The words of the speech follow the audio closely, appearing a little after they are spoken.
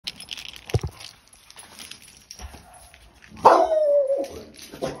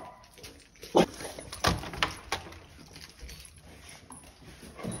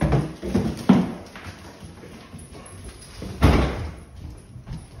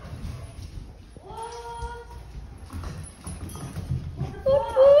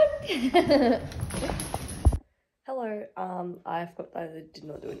Hello, I forgot that I did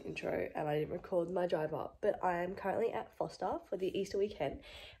not do an intro and I didn't record my drive up, but I am currently at Forster for the Easter weekend,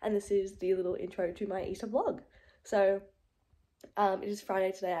 and this is the little intro to my Easter vlog. So, it is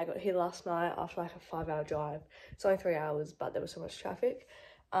Friday today. I got here last night after like a 5-hour drive. It's only 3 hours, but there was so much traffic.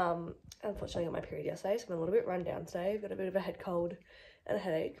 Unfortunately I got my period yesterday, so I'm a little bit run down today. I've got a bit of a head cold and a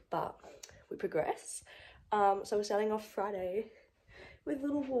headache, but we progress. So we're starting off Friday with a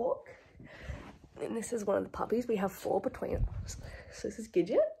little walk. And this is one of the puppies. We have 4 between us. So this is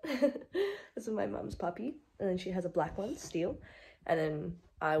Gidget. This is my mum's puppy. And then she has a black one, Steel. And then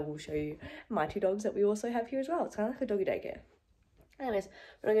I will show you my 2 dogs that we also have here as well. It's kind of like a doggy daycare. Anyways,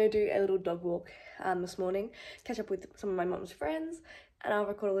 we're going to do a little dog walk this morning, catch up with some of my mum's friends, and I'll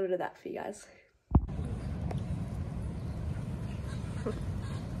record a little bit of that for you guys.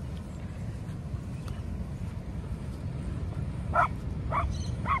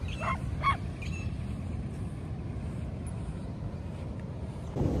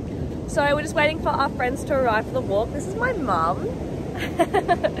 So we're just waiting for our friends to arrive for the walk. This is my mum.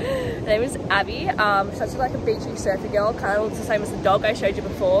 Her name is Abby. Such like a beachy surfer girl, kind of looks the same as the dog I showed you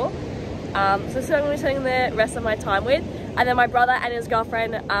before. So this is what I'm going to be spending the rest of my time with. And then my brother and his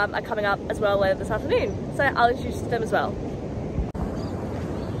girlfriend are coming up as well later this afternoon. So I'll introduce them as well.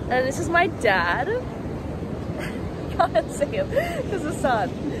 And this is my dad. You can't see him, there's the sun.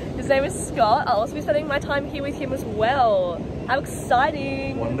 His name is Scott. I'll also be spending my time here with him as well. How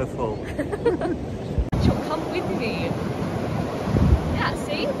exciting! Wonderful. She'll come with me. Yeah,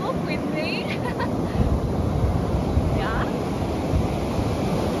 see? Walk with me. Yeah.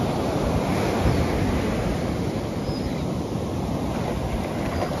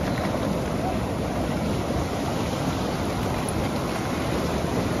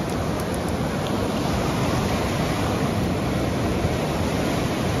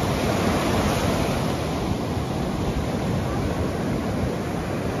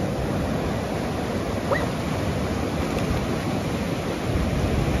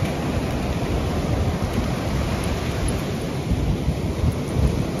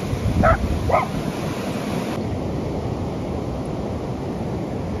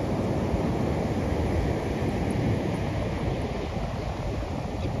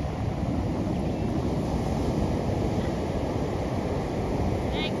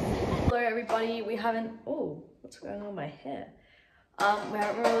 Hello everybody, we haven't, oh, what's going on with my hair? We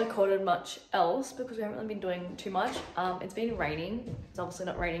haven't really recorded much else because we haven't really been doing too much. It's been raining. It's obviously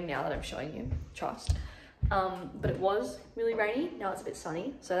not raining now that I'm showing you, trust. But it was really rainy, now it's a bit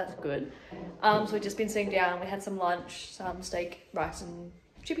sunny, so that's good. So we've just been sitting down, we had some lunch, some steak, rice and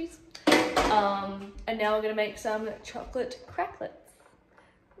chippies. And now we're gonna make some chocolate cracklets.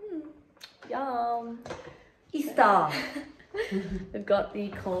 Yum. Easter. We've got the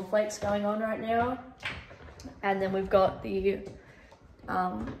cornflakes going on right now, and then we've got the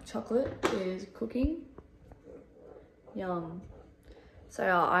chocolate is cooking. Yum. So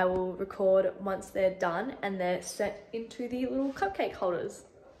I will record once they're done and they're set into the little cupcake holders.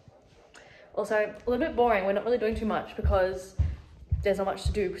 Also, a little bit boring. We're not really doing too much because there's not much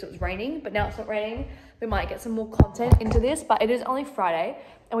to do because it was raining, but now it's not raining. We might get some more content into this, but it is only Friday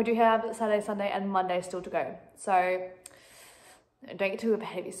and we do have Saturday, Sunday and Monday still to go. So don't get too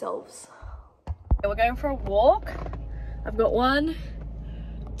ahead of yourselves. We're going for a walk. I've got 1,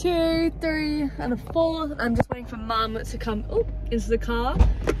 2, 3 and a 4. I'm just waiting for mum to come into the car.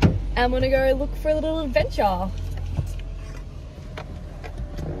 And I'm gonna go look for a little adventure.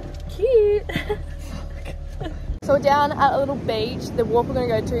 Cute. So we're down at a little beach. The walk we're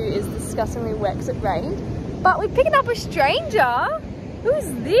gonna go to is disgustingly wet because it rained. But we're picking up a stranger.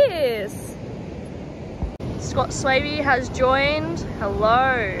 Who's this? Scott Swaby has joined.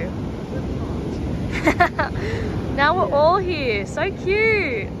 Hello. Now we're all here. So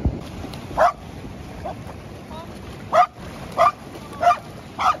cute.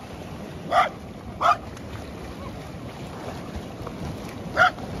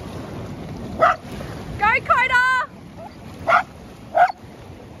 Go, Coda!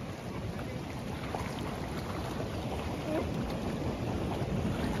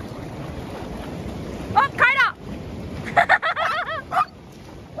 Oh, Coda!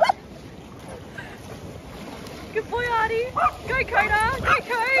 Good boy, Artie. Go, Coda. Go,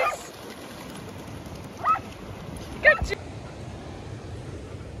 Coast. Good.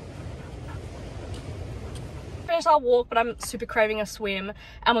 Finished our walk, but I'm super craving a swim,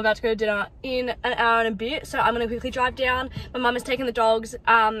 and we're about to go to dinner in an hour and a bit. So I'm gonna quickly drive down. My mum is taking the dogs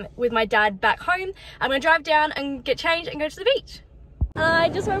with my dad back home. I'm gonna drive down and get changed and go to the beach. I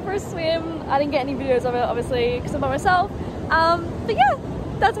just went for a swim. I didn't get any videos of it, obviously, because I'm by myself. But yeah,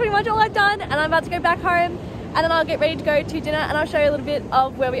 that's pretty much all I've done, and I'm about to go back home, and then I'll get ready to go to dinner, and I'll show you a little bit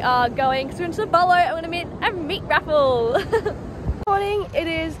of where we are going, because we're into the Bolo, and we're going to meet a meat raffle. Morning, it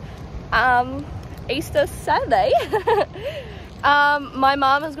is Easter Saturday. My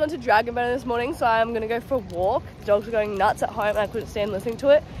mum has gone to Dragon Boat this morning, so I'm going to go for a walk. The dogs were going nuts at home, and I couldn't stand listening to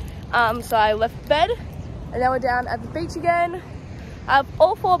it. So I left bed, and now we're down at the beach again. I have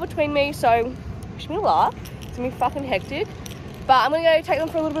all 4 between me, so wish me luck. It's going to be fucking hectic. But I'm going to go take them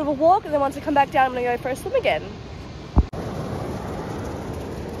for a little bit of a walk, and then once I come back down, I'm going to go for a swim again.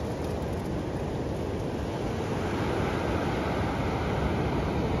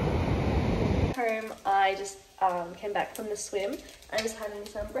 Home, I just came back from the swim. I'm just having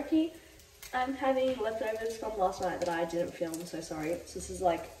some brekkie. I'm having leftovers from last night that I didn't film, so sorry. So this is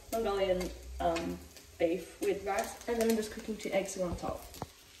like Mongolian beef with rice, and then I'm just cooking 2 eggs on top.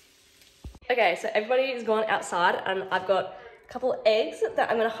 Okay, so everybody has gone outside, and I've got a couple of eggs that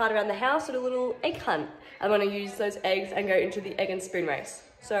I'm going to hide around the house with a little egg hunt. I'm going to use those eggs and go into the egg and spoon race.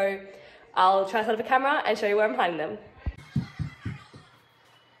 So I'll try to set up a camera and show you where I'm hiding them.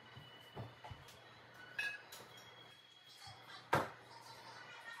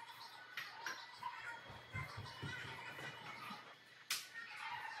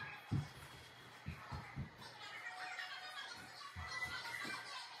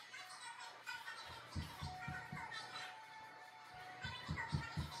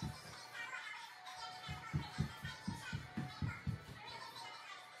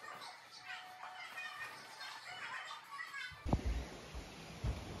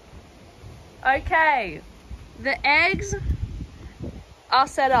 Okay, the eggs are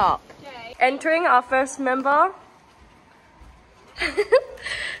set up. Okay. Entering our first member.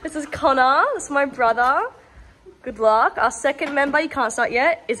 This is Connor, this is my brother. Good luck. Our second member, you can't start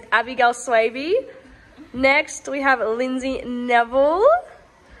yet, is Abigail Swaby. Next, we have Lindsay Neville.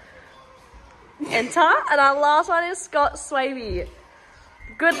 Enter. And our last one is Scott Swaby.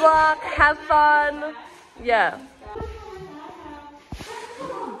 Good luck, have fun. Yeah.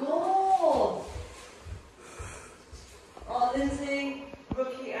 Oh, Lindsay,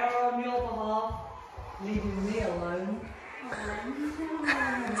 rookie error on your behalf, leaving me alone.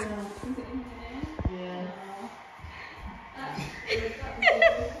 Yeah.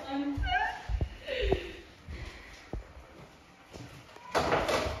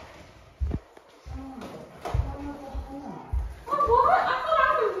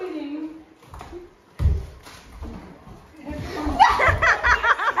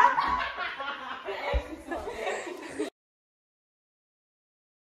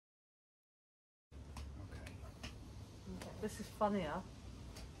 This is funnier.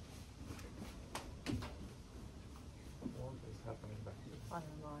 What is happening back here? I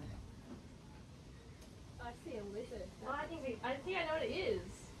don't know. I see a lizard. Oh, I think I know what it is.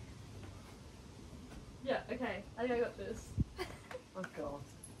 Yeah, okay. I think I got this. Oh god.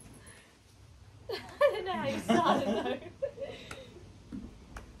 I don't know how you started though.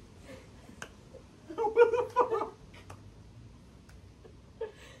 What the fuck?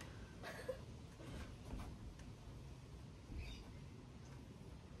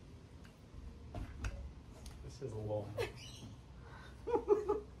 This is long.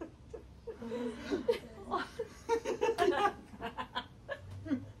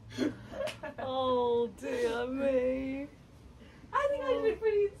 Oh dear me. I think I did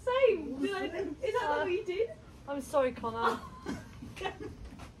pretty insane. Is that what you did? I'm sorry, Connor.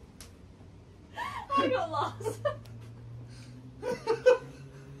 I got lost.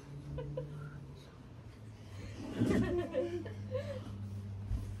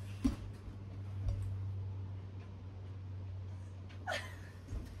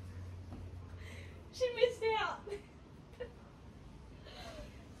 She missed out.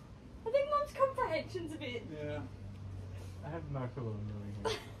 I think Mum's comprehension's a bit. Yeah. I have no clue what I'm doing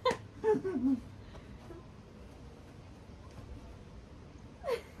here.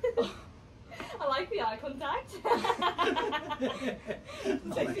 I like the eye contact.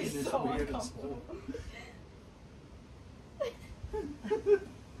 Like, it is so weird and uncomfortable.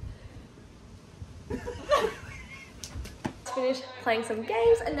 Finished playing some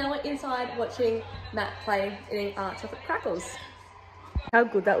games, and now we're inside watching Matt play eating chocolate crackles. How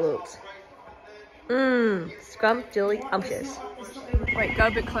good that looks. Scrumptious. Wait, go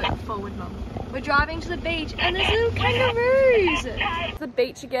a bit closer forward, Mum. We're driving to the beach, and there's little kangaroos. The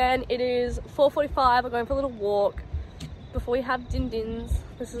beach again. It is 4:45. We're going for a little walk before we have din-dins.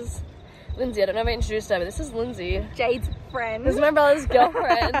 This is Lindsay. I don't know if I introduced her, but this is Lindsay. Jade's friend. This is my brother's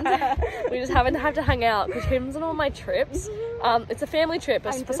girlfriend. We just happen to have to hang out because Kim's on all my trips. It's a family trip,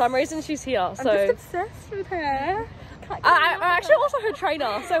 but for some reason she's here. So I'm just obsessed with her. I'm actually also her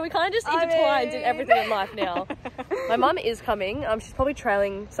trainer, so we kind of just intertwined in everything in life now. My mum is coming. She's probably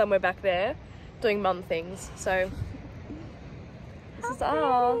trailing somewhere back there, doing mum things. So this is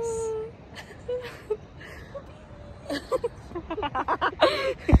us.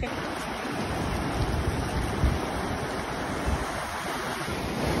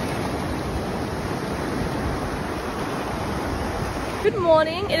 Good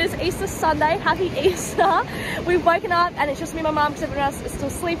morning, it is Easter Sunday, happy Easter. We've woken up and it's just me and my mum because everyone else is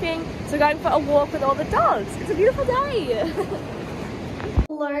still sleeping. So we're going for a walk with all the dogs. It's a beautiful day.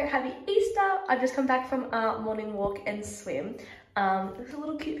 Hello, happy Easter. I've just come back from a morning walk and swim. There's a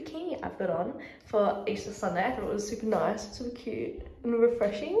little cute bikini I've got on for Easter Sunday. I thought it was super nice, super cute and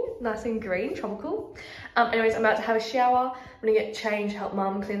refreshing, nice and green, tropical. Anyways, I'm about to have a shower. I'm gonna get changed, help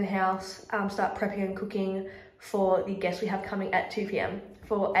mum clean the house, start prepping and cooking for the guests we have coming at 2 p.m.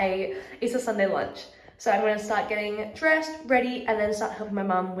 for a Easter Sunday lunch. So I'm going to start getting dressed, ready, and then start helping my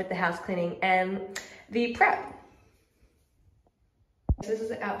mum with the house cleaning and the prep. So this is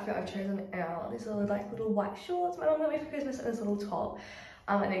the outfit I've chosen out. These are like little white shorts my mum got me for Christmas and this little top.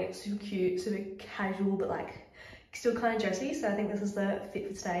 I think it's super cute, super casual, but like still kind of dressy. So I think this is the fit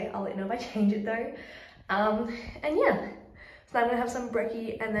for today. I'll let you know if I change it though. And yeah, so I'm going to have some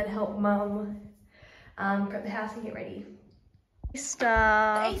brekkie and then help mum prep the house and get ready. Easter.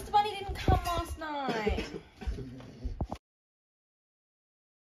 The Easter bunny didn't come last night.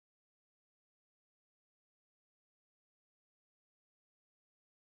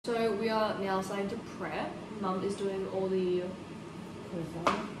 So we are now starting to prep. Mum is doing all the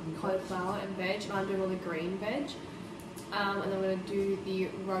cauliflower and veg, and I'm doing all the green veg. And then we're going to do the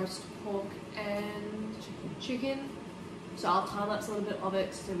roast pork and chicken. So I'll time-lapse a little bit of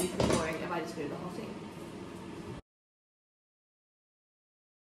it because it's going to be pretty boring if I just do the whole thing.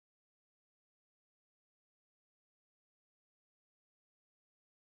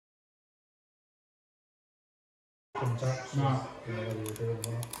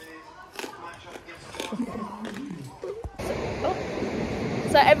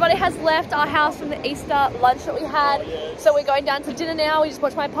 So everybody has left our house from the Easter lunch that we had. So we're going down to dinner now. We just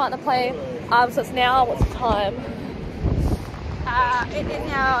watched my partner play. So it's now, what's the time? It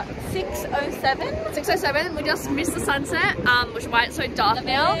is now 6:07. 6:07. We just missed the sunset, which is why it's so dark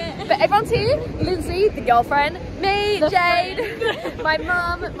now. But everyone's here. Lindsay, the girlfriend, me, Jade, my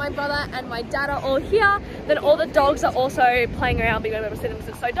mum, my brother, and my dad are all here. Then all the dogs are also playing around, but you won't be able to see them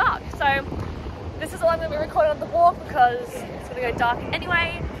because it's so dark. So this is all I'm going to be recording on the walk because it's going to go dark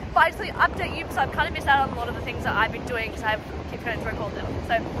anyway. But I just want to update you because I've kind of missed out on a lot of the things that I've been doing because I keep forgetting to record them.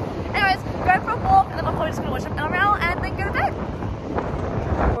 So anyways, go for a walk and then I'm probably just going to watch some LML and then go to bed.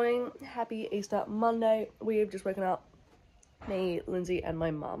 Morning, happy Easter Monday. We've just woken up, me, Lindsay, and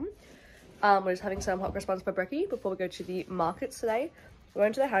my mum. We're just having some hot cross buns for brekkie before we go to the markets today. We're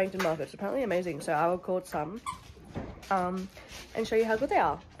going to the Harrington market. It's apparently amazing, so I will record some and show you how good they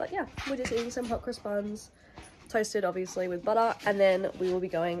are. But yeah, we're just eating some hot cross buns, toasted obviously with butter, and then we will be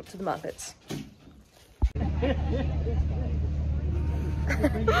going to the markets.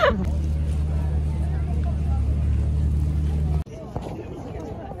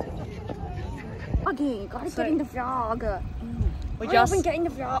 Okay, gotta get in the vlog. We just been getting the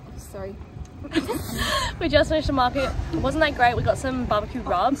vlog. Sorry. we just finished the market. It wasn't that great. We got some barbecue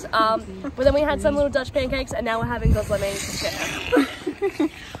rubs, but then we had some little Dutch pancakes, and now we're having gozleme to share.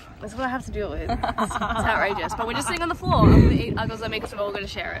 That's what I have to deal with. It's outrageous. But we're just sitting on the floor. I'm gonna eat our gozleme because we're all gonna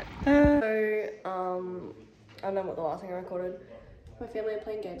share it. So I don't know what the last thing I recorded. My family are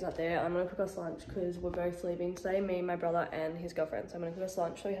playing games out there. I'm gonna cook us lunch because we're both leaving today. Me, my brother, and his girlfriend. So I'm gonna cook us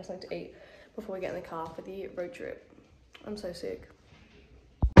lunch so we have something to eat before we get in the car for the road trip. I'm so sick.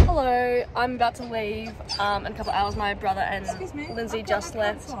 Hello, I'm about to leave in a couple hours. My brother and Lindsay just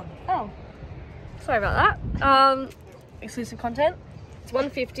left. Oh, sorry about that. Exclusive content. It's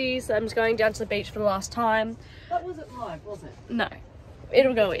 1:50, so I'm just going down to the beach for the last time. That wasn't live, was it? No,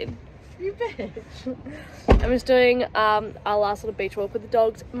 it'll go in. You bitch. I'm just doing our last little beach walk with the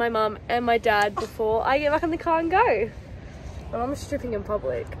dogs, my mum and my dad before I get back in the car and go. My mum's stripping in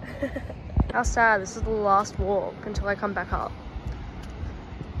public. How sad, this is the last walk until I come back up.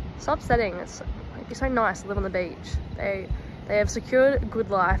 So upsetting. It'd be so nice to live on the beach. They have secured a good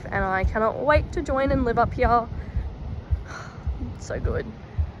life and I cannot wait to join and live up here. So good.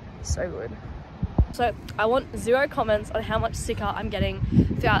 So good. So I want 0 comments on how much sicker I'm getting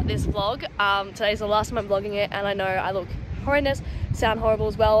throughout this vlog. Today's the last time I'm vlogging it and I know I look horrendous, sound horrible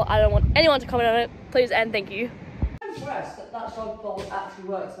as well. I don't want anyone to comment on it. Please and thank you. I'm impressed that that dog bowl actually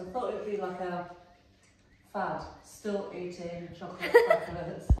works. I thought it would be like a fad. Still eating chocolate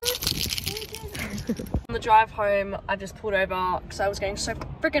crackers. On the drive home, I just pulled over because I was getting so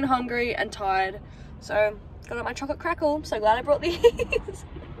freaking hungry and tired. So, got out my chocolate crackle. I'm so glad I brought these.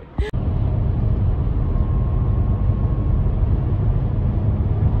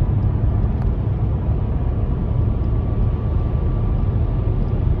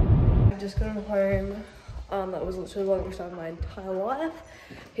 I've just gotten home. That was literally the longest time of my entire life.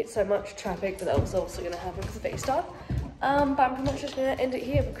 Hit so much traffic, but that was also going to happen because of Easter. But I'm pretty much just going to end it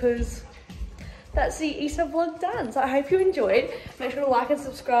here because that's the Easter vlog done. So I hope you enjoyed. Make sure to like and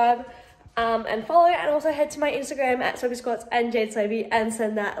subscribe and follow, and also head to my Instagram at SoapySquats and Jade Soapy and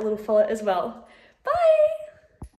send that a little follow as well. Bye!